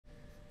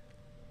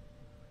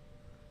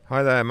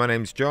Hi there, my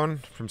name's John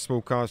from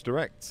Small Cars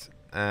Direct,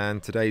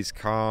 and today's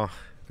car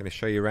I'm going to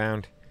show you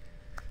around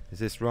is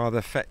this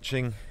rather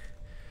fetching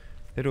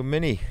little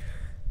Mini.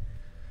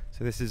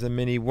 So this is a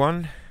Mini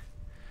One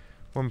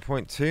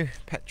 1.2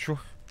 petrol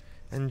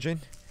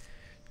engine,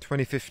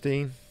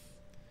 2015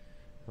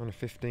 on a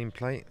 15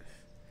 plate,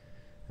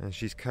 and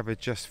she's covered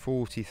just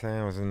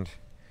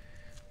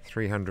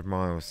 40,300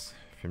 miles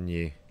from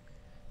new.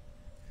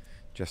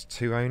 Just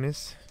 2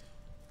 owners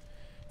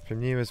from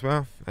new as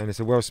well, and it's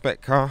a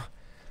well-spec car,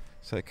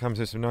 so it comes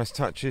with some nice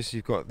touches.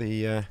 You've got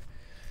the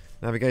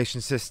navigation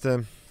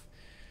system,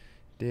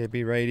 DAB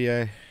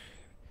radio,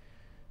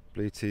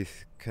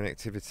 Bluetooth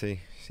connectivity.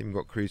 It's even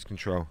got cruise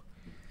control.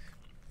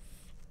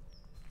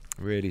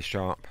 Really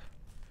sharp,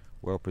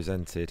 well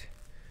presented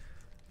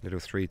little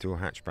 3-door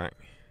hatchback.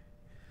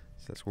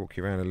 So let's walk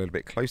you around a little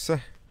bit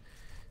closer.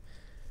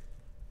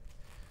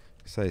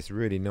 So it's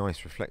really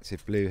nice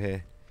reflective blue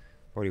here.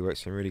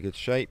 Bodywork's in really good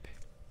shape.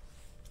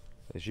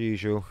 As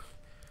usual,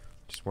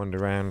 just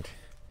wander around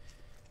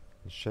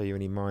and show you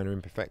any minor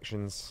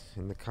imperfections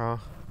in the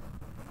car.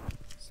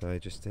 So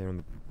just there on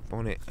the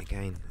bonnet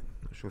again,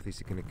 not sure if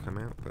these are going to come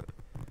out, but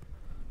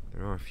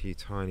there are a few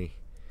tiny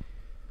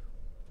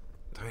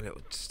little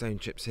stone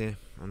chips here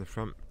on the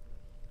front,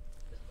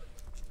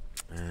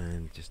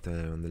 and just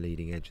there on the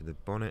leading edge of the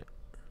bonnet.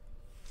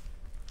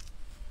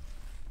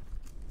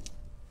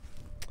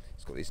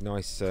 It's got these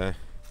nice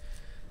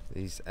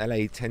these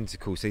LA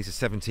tentacles. These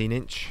are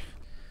 17-inch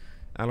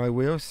alloy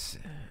wheels,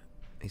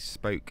 these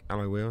spoke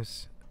alloy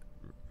wheels,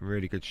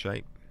 really good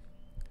shape.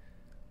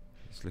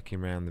 Just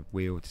looking around the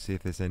wheel to see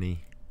if there's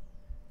any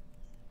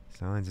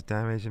signs of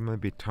damage. There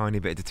might be a tiny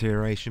bit of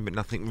deterioration, but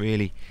nothing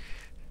really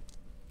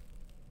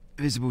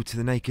visible to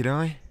the naked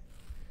eye.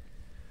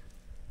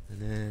 And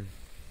then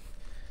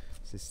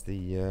this is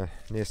the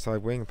near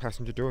side wing,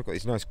 passenger door. Got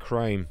these nice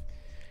chrome,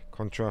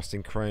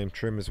 contrasting chrome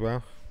trim as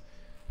well.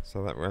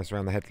 So that runs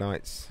around the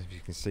headlights. If you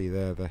can see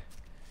there, the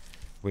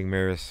wing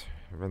mirrors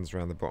runs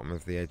around the bottom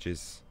of the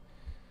edges,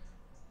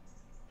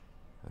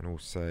 and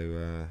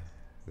also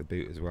the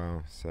boot as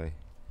well, so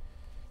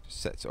just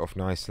sets it off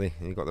nicely.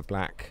 And you've got the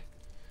black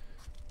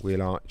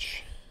wheel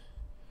arch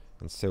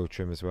and sill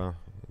trim as well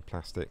in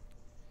plastic.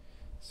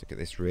 Let's look at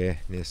this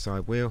rear near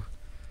side wheel.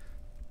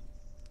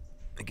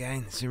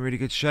 Again, it's in really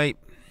good shape.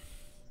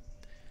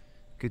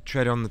 Good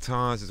tread on the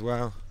tyres as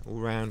well, all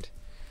round.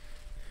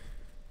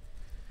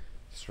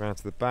 Just round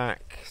to the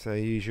back, so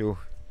usual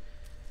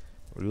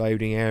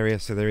loading area.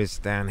 So there is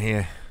down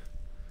here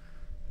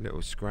a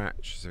little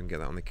scratch, so I can get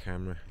that on the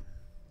camera.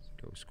 There's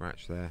a little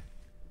scratch there.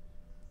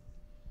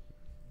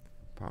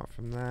 Apart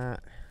from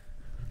that,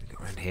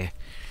 look around here,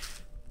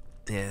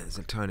 yeah, there's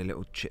a tiny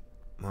little chip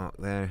mark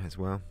there as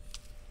well.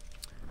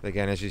 But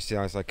again, as you see,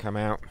 as I come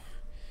out,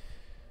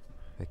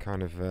 they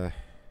kind of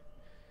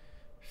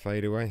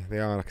fade away. They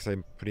are, like I say,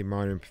 pretty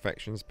minor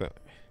imperfections, but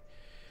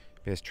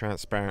be as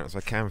transparent as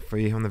I can for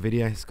you on the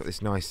video. It's got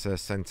this nice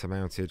centre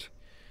mounted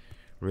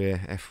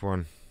rear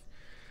F1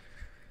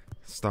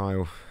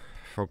 style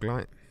fog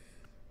light.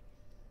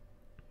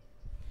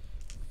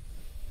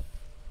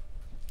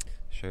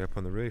 Show you up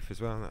on the roof as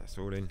well, that's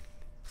all in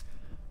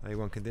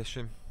A1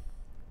 condition.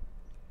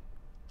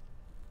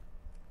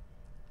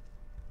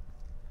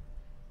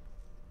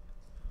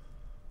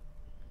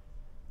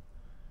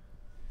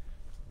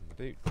 The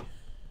boot.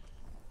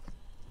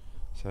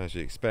 So as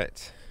you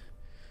expect,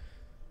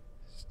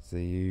 it's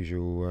the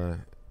usual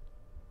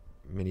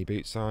mini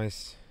boot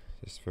size,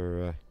 just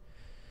for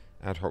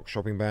ad hoc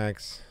shopping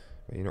bags.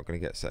 But you're not going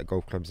to get a set of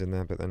golf clubs in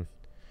there, but then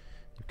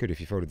you could if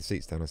you folded the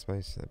seats down, I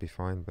suppose. That'd be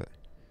fine, but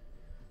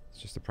it's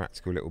just a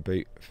practical little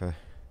boot for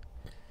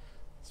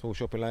small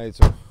shopping loads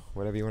or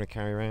whatever you want to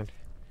carry around.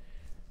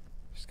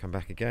 Just come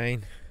back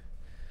again.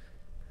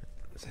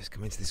 So let's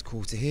come into this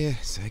quarter here.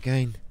 So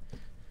again,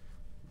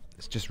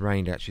 it's just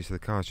rained actually, so the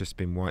car's just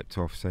been wiped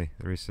off, so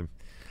there is some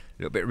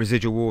little bit of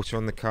residual water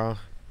on the car.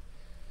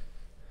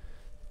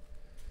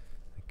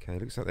 Okay,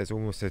 looks like there's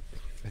almost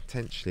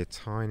potentially a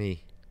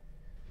tiny,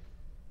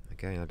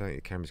 again, I don't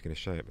think the camera's going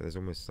to show it, but there's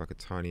almost like a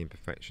tiny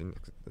imperfection,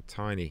 a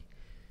tiny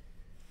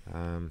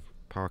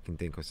parking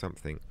dink or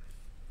something.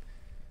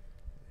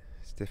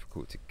 It's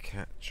difficult to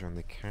catch on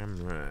the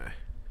camera.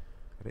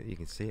 I don't think you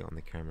can see it on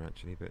the camera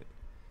actually, but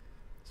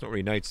it's not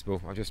really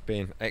noticeable. I've just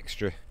been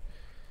extra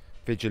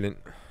vigilant.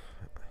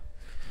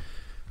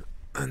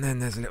 And then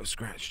there's a little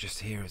scratch just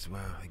here as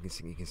well. You can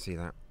see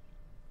that.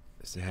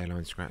 It's the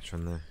hairline scratch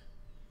on there.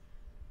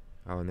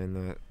 Oh, and then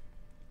the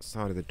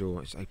side of the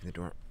door, just open the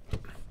door up.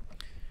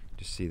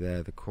 Just see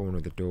there, the corner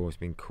of the door has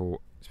been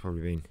caught. It's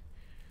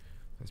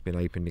been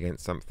opened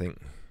against something.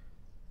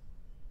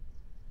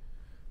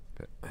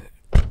 But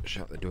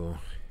shut the door.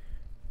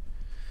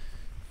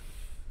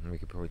 And we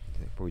could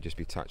probably just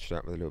be touched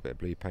up with a little bit of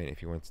blue paint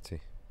if you wanted to.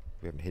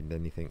 We haven't hidden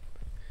anything.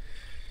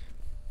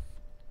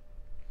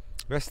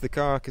 The rest of the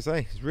car, like I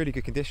say, is really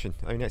good condition.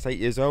 I mean, it's 8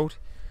 years old.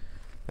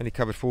 Only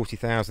covered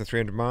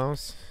 40,300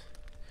 miles.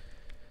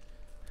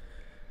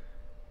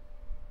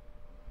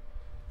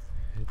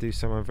 They do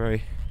someone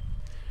very,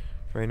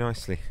 very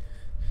nicely.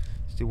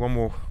 do one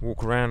more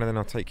walk around and then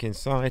I'll take you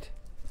inside.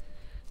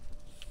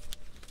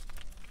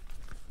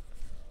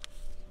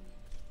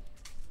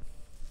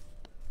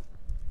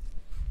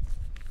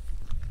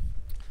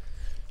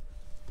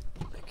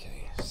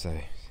 Okay,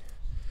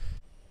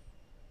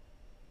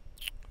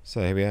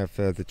 so here we have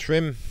the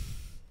trim.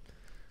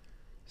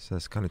 So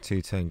it's kind of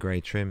two-tone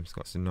grey trim. It's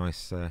got some nice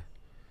sort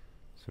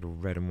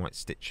of red and white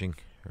stitching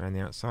around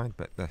the outside,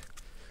 but the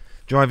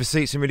driver's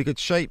seat's in really good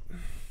shape.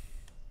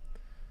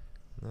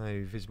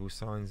 No visible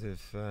signs of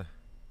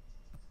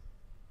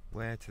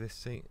wear to this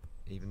seat.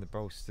 Even the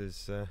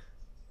bolsters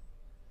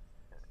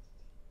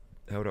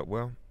held up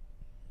well.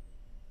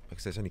 Like I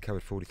said, it's only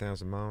covered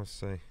 40,000 miles,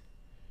 so it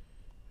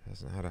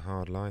hasn't had a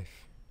hard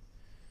life.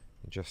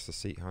 Adjust the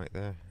seat height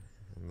there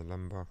and the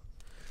lumbar.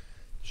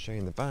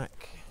 Showing the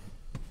back.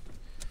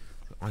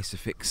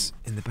 Isofix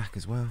in the back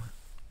as well,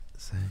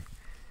 so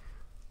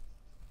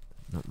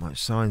not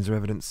much signs or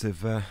evidence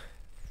of the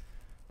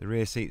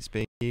rear seats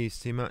being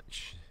used too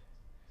much.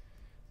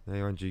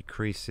 No undue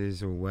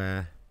creases or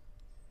wear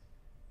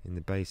in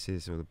the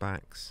bases or the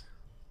backs,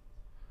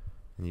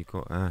 and you've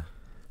got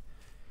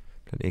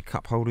plenty of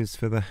cup holders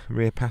for the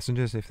rear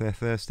passengers if they're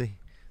thirsty.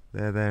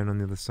 They're there and on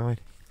the other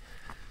side.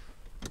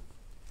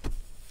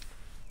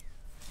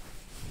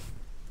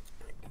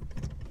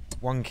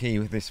 One key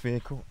with this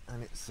vehicle,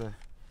 and it's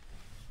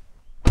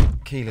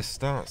keyless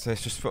start, so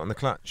it's just foot on the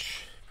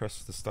clutch,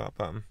 press the start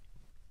button,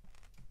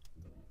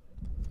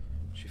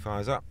 she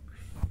fires up.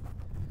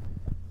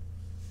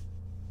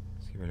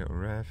 Let's give it a little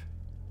rev,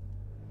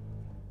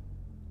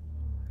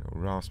 a little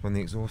rasp on the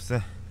exhaust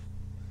there.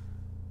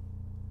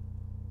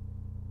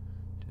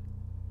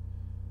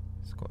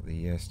 It's got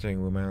the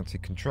steering wheel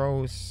mounted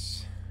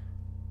controls,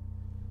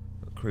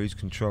 got cruise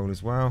control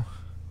as well,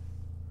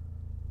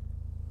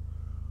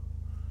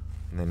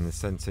 and then in the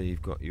centre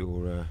you've got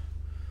your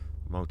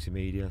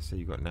multimedia, so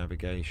you've got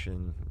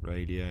navigation,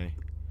 radio,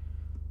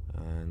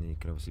 and you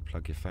can obviously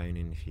plug your phone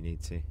in if you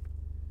need to.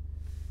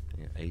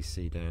 You got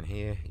AC down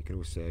here. You can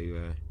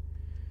also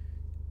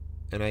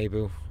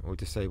enable or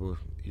disable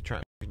your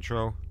traction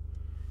control,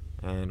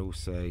 and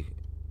also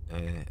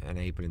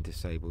enable and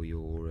disable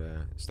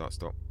your start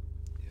stop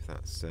if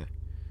that's your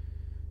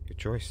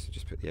choice.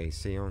 Just put the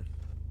AC on.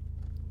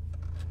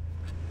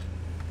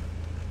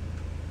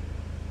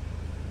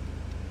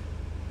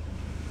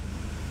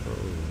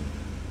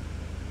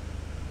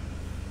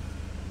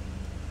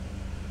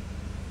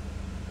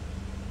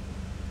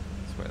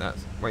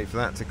 Wait for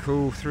that to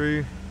cool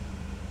through.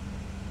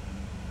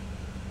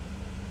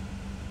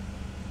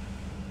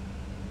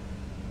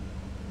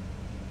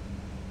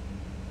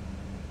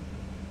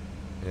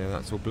 Yeah,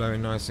 that's all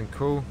blowing nice and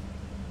cool.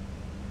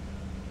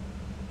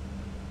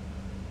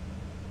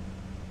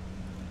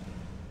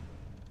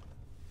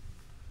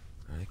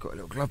 I've got a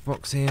little glove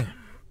box here.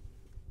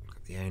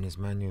 Got the owner's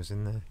manuals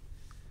in there.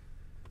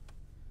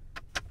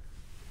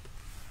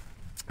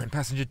 And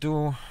passenger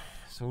door,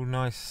 it's all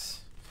nice.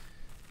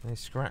 No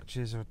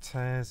scratches or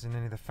tears in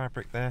any of the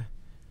fabric there.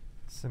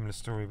 Similar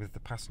story with the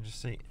passenger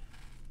seat.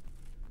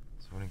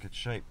 It's all in good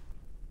shape.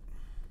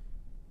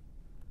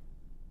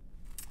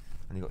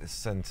 And you've got this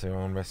centre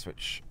armrest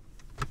which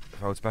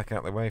folds back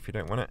out the way if you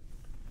don't want it.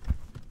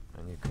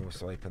 And you can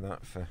also open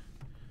that for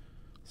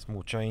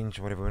small change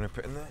or whatever you want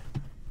to put in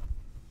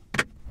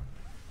there.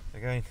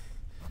 Again,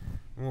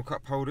 more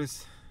cup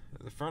holders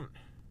at the front.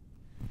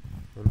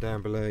 And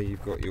down below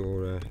you've got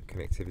your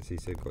connectivity,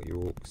 so you've got your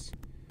aux,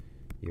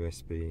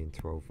 USB and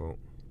 12 volt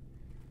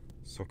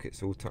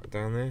sockets all tucked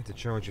down there to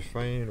charge your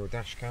phone or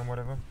dash cam,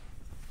 whatever.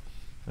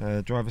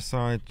 Driver's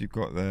side, you've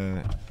got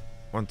the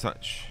one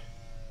touch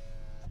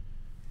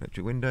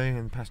electric window,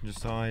 and the passenger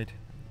side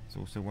it's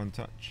also one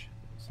touch.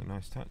 It's a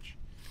nice touch,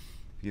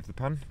 forgive the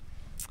pun.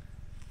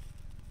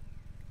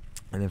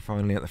 And then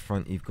finally at the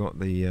front you've got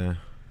the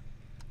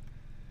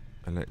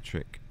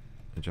electric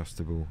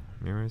adjustable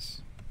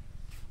mirrors.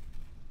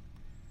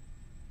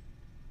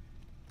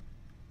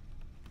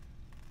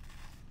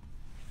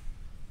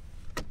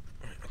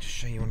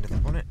 Show you under the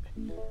bonnet.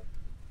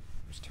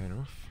 Just turn her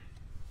off.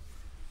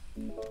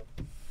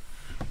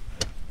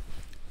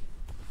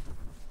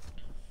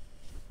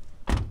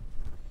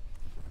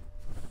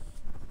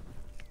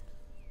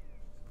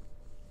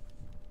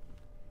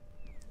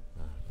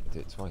 Do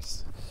it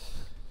twice.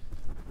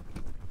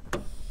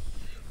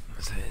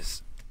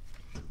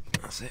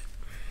 That's it.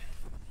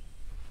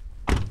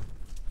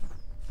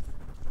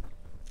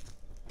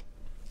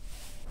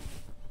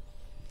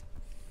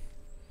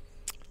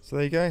 So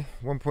there you go,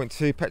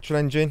 1.2 petrol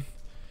engine,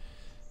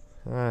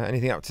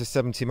 anything up to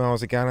 70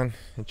 miles a gallon,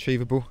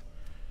 achievable.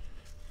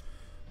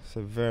 It's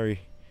a very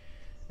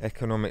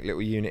economic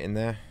little unit in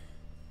there.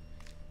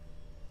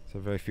 So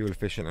very fuel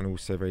efficient and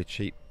also very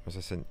cheap. As I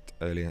said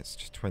earlier, it's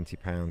just £20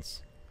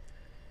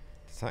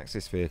 to tax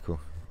this vehicle.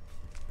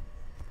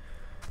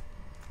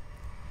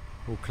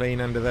 All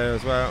clean under there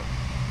as well.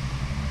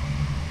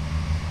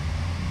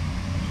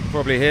 As you can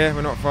probably hear,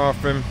 we're not far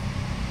from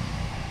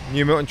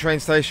New Milton train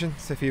station,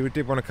 so if you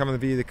did want to come and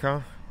view the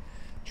car,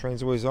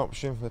 train's always an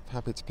option. We're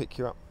happy to pick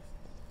you up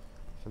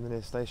from the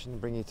nearest station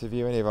and bring you to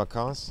view any of our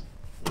cars.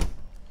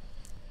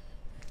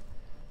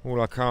 All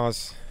our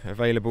cars are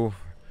available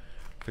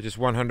for just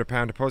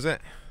 £100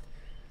 deposit.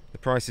 The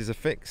prices are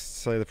fixed,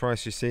 so the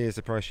price you see is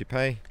the price you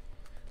pay.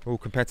 All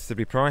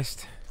competitively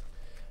priced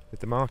with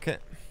the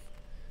market.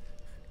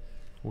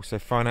 Also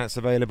finance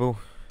available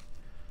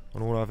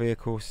on all our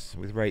vehicles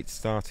with rates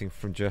starting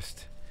from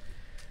just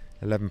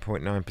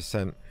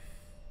 11.9%.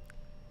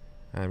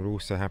 And we're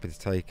also happy to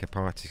take a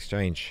part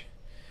exchange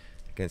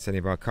against any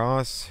of our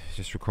cars.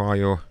 Just require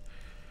your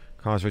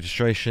car's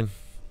registration,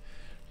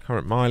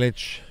 current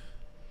mileage,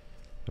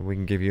 and we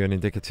can give you an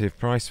indicative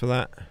price for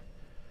that.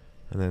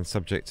 And then,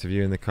 subject to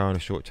viewing the car in a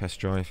short test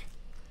drive,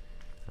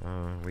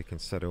 we can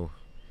settle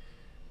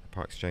a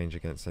part exchange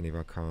against any of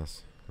our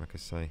cars. Like I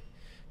say,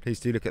 please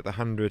do look at the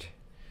 100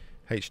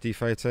 HD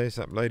photos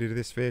uploaded of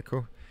this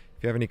vehicle.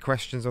 If you have any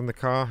questions on the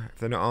car, if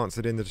they're not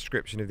answered in the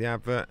description of the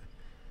advert,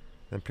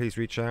 then please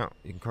reach out.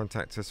 You can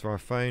contact us via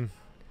phone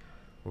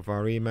or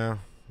via email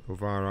or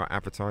via our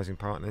advertising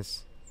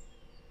partners.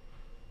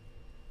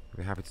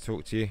 We'll be happy to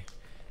talk to you.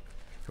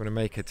 If you want to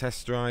make a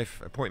test drive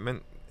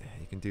appointment,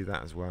 you can do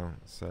that as well.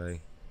 So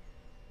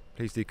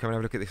please do come and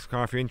have a look at this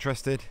car if you're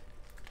interested,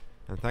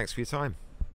 and thanks for your time.